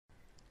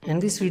In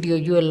this video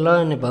you will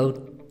learn about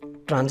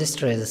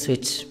transistor as a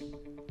switch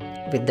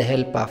with the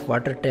help of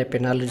water tap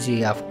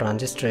analogy of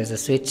transistor as a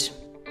switch,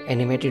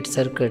 animated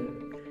circuit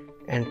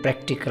and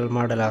practical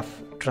model of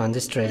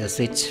transistor as a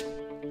switch.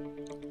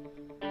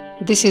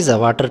 This is a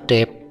water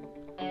tap.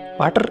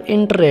 Water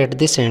enter at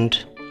this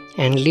end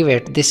and leave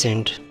at this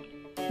end.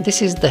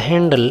 This is the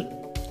handle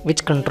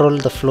which control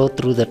the flow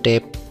through the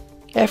tap.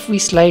 If we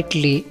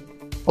slightly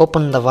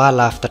open the wall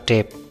of the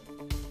tap,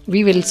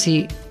 we will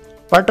see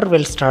water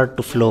will start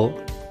to flow.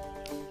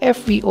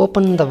 If we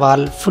open the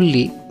wall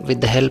fully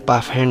with the help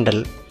of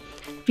handle,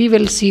 we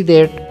will see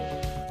that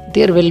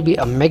there will be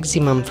a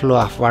maximum flow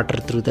of water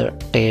through the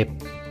tap.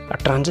 A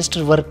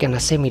transistor works in a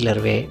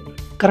similar way.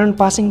 Current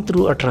passing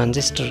through a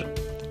transistor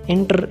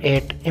enter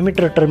at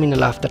emitter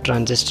terminal of the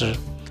transistor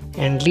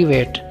and leave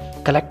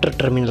at collector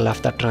terminal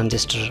of the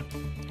transistor,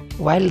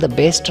 while the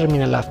base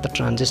terminal of the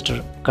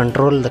transistor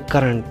control the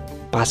current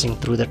passing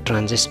through the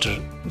transistor.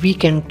 We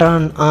can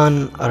turn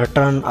on or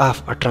turn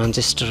off a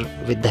transistor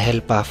with the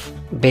help of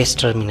base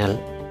terminal.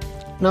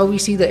 Now we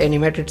see the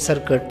animated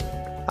circuit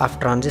of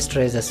transistor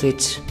as a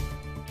switch.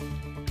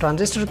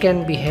 Transistor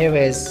can behave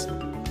as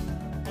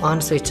on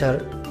switch or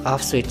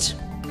off switch.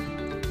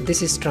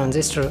 This is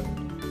transistor,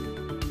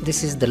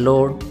 this is the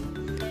load,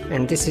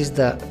 and this is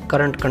the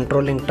current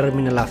controlling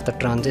terminal of the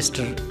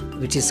transistor,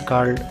 which is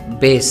called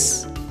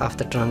base of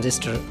the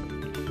transistor.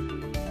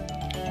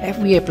 If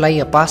we apply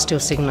a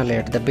positive signal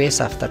at the base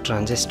of the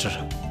transistor,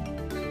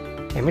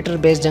 emitter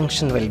base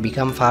junction will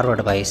become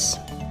forward bias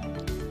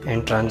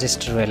and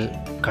transistor will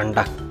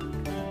conduct.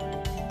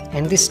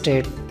 In this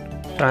state,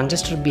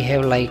 transistor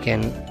behave like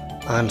an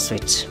on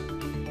switch.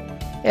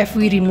 If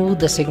we remove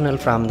the signal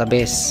from the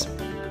base,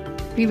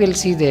 we will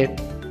see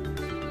that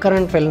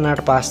current will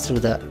not pass through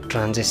the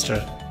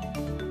transistor.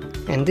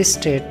 In this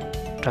state,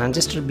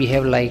 transistor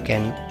behave like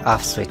an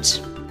off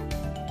switch.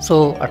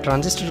 So a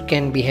transistor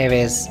can behave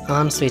as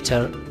on switch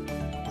or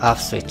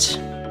off switch.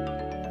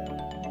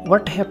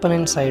 What happens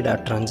inside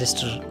a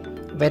transistor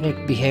when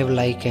it behave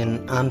like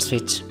an on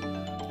switch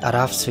or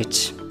off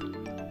switch?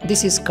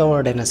 This is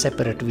covered in a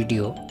separate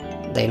video,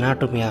 the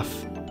anatomy of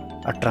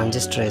a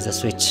transistor as a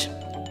switch.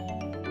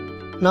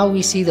 Now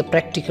we see the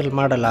practical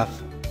model of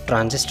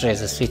transistor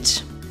as a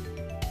switch.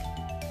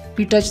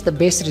 We touch the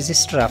base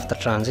resistor of the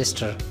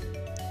transistor.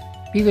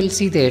 We will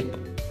see that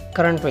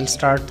current will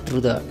start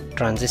through the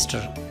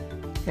transistor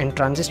and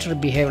transistor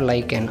behave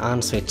like an on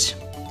switch.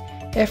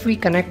 If we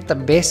connect the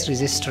base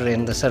resistor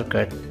in the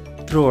circuit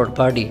through our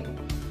body,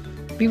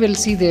 we will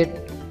see that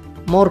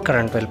more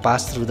current will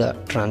pass through the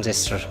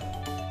transistor.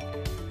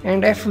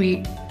 And if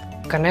we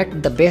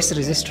connect the base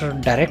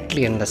resistor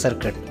directly in the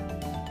circuit,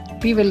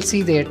 we will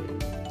see that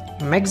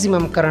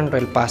maximum current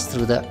will pass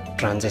through the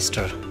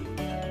transistor.